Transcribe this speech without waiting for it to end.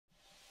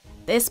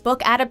This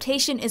book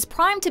adaptation is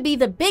primed to be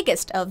the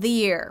biggest of the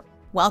year.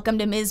 Welcome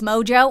to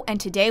MsMojo, and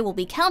today we'll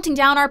be counting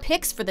down our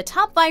picks for the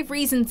top 5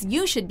 reasons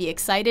you should be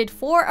excited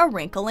for A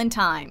Wrinkle in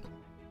Time.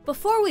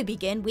 Before we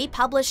begin, we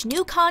publish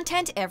new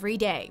content every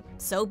day,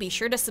 so be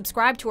sure to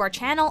subscribe to our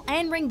channel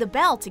and ring the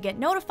bell to get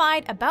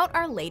notified about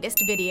our latest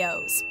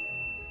videos.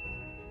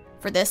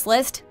 For this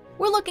list,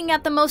 we're looking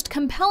at the most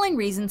compelling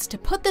reasons to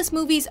put this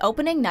movie's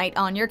opening night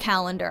on your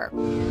calendar.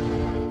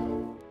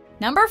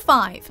 Number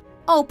 5.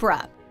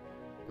 Oprah.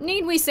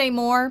 Need we say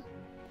more?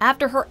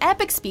 After her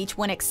epic speech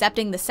when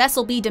accepting the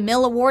Cecil B.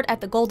 DeMille Award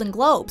at the Golden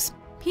Globes,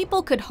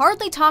 people could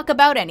hardly talk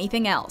about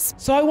anything else.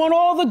 So I want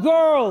all the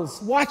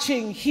girls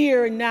watching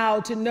here and now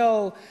to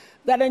know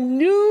that a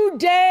new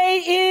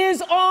day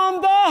is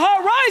on the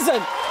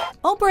horizon.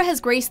 Oprah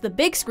has graced the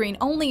big screen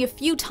only a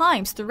few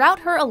times throughout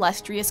her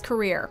illustrious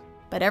career,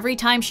 but every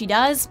time she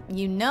does,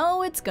 you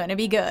know it's gonna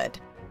be good.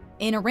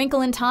 In A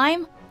Wrinkle in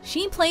Time,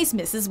 she plays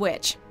Mrs.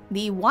 Which,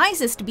 the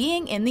wisest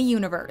being in the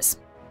universe.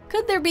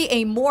 Could there be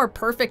a more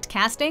perfect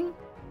casting?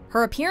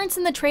 Her appearance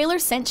in the trailer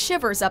sent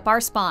shivers up our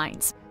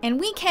spines, and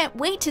we can't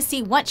wait to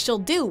see what she'll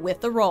do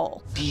with the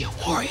role. Be a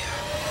warrior.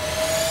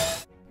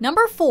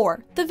 Number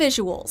 4. The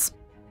visuals.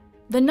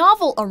 The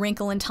novel A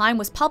Wrinkle in Time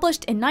was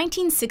published in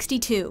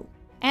 1962,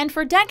 and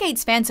for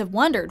decades fans have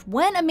wondered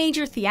when a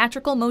major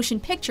theatrical motion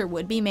picture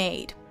would be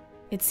made.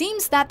 It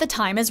seems that the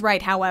time is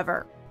right,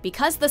 however,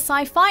 because the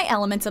sci-fi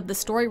elements of the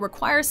story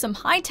require some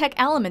high-tech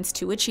elements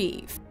to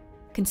achieve.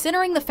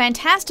 Considering the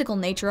fantastical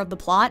nature of the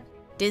plot,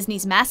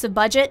 Disney's massive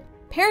budget,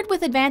 paired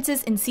with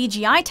advances in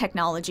CGI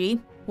technology,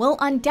 will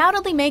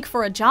undoubtedly make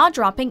for a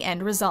jaw-dropping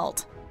end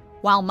result.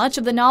 While much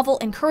of the novel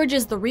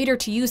encourages the reader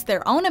to use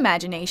their own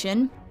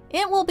imagination,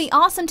 it will be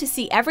awesome to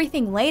see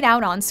everything laid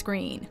out on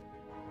screen.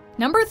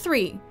 Number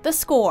 3. The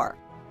score.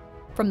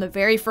 From the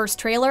very first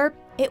trailer,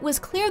 it was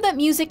clear that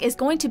music is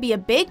going to be a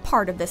big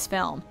part of this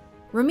film.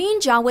 Ramin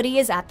Djawadi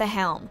is at the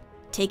helm,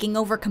 taking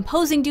over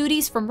composing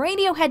duties from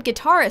Radiohead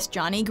guitarist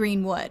Jonny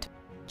Greenwood.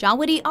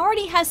 Djawadi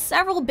already has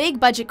several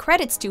big-budget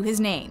credits to his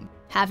name,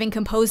 having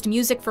composed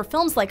music for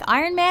films like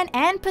Iron Man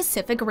and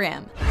Pacific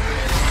Rim.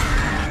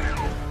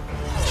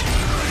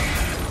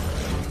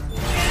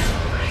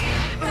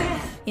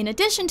 In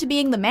addition to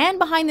being the man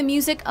behind the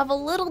music of a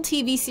little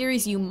TV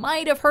series you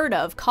might have heard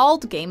of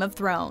called Game of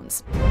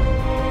Thrones.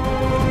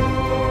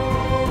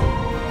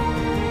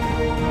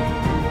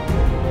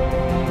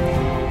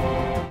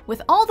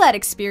 With all that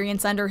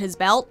experience under his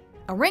belt,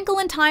 A Wrinkle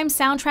in Time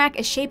soundtrack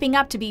is shaping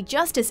up to be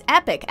just as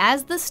epic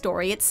as the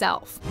story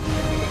itself.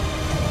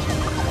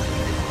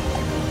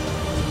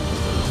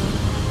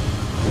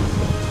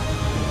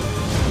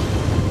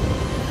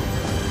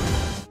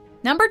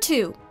 Number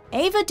 2.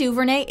 Ava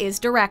DuVernay is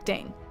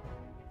directing.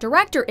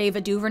 Director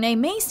Ava DuVernay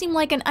may seem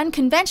like an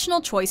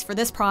unconventional choice for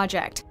this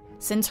project,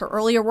 since her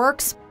earlier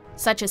works,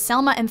 such as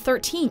Selma and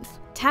 13th,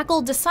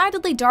 tackled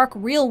decidedly dark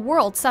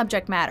real-world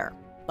subject matter.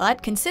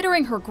 But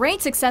considering her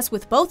great success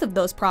with both of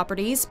those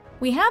properties,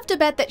 we have to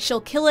bet that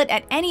she'll kill it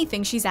at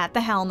anything she's at the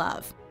helm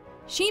of.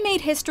 She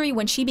made history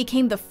when she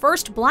became the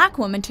first Black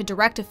woman to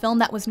direct a film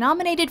that was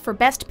nominated for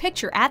Best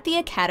Picture at the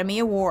Academy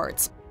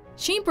Awards.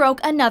 She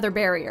broke another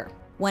barrier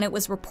when it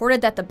was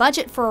reported that the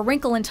budget for A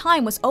Wrinkle in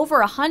Time was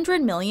over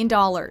 $100 million,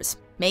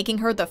 making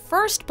her the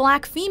first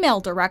Black female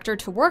director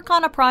to work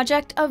on a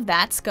project of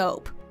that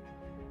scope.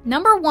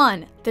 Number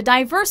 1. The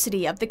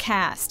diversity of the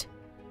cast.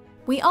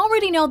 We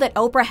already know that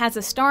Oprah has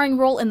a starring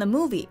role in the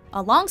movie,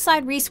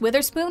 alongside Reese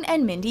Witherspoon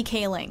and Mindy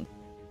Kaling.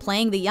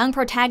 Playing the young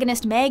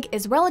protagonist Meg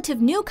is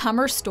relative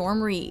newcomer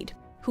Storm Reed,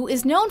 who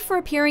is known for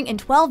appearing in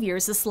 12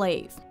 Years a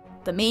Slave.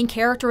 The main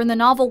character in the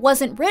novel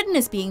wasn't written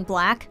as being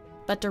Black,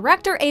 but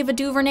director Ava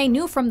DuVernay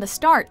knew from the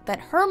start that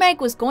her Meg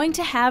was going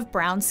to have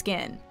brown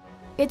skin.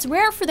 It's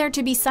rare for there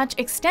to be such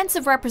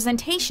extensive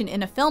representation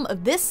in a film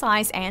of this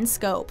size and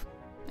scope,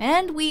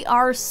 and we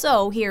are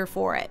so here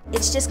for it.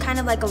 It's just kind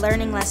of like a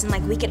learning lesson,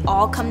 like we could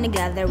all come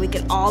together, we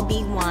could all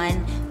be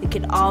one, we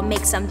could all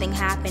make something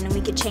happen, and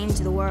we could change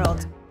the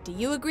world. Do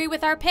you agree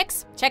with our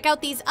picks? Check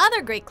out these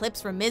other great clips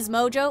from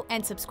MsMojo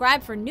and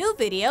subscribe for new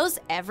videos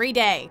every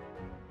day.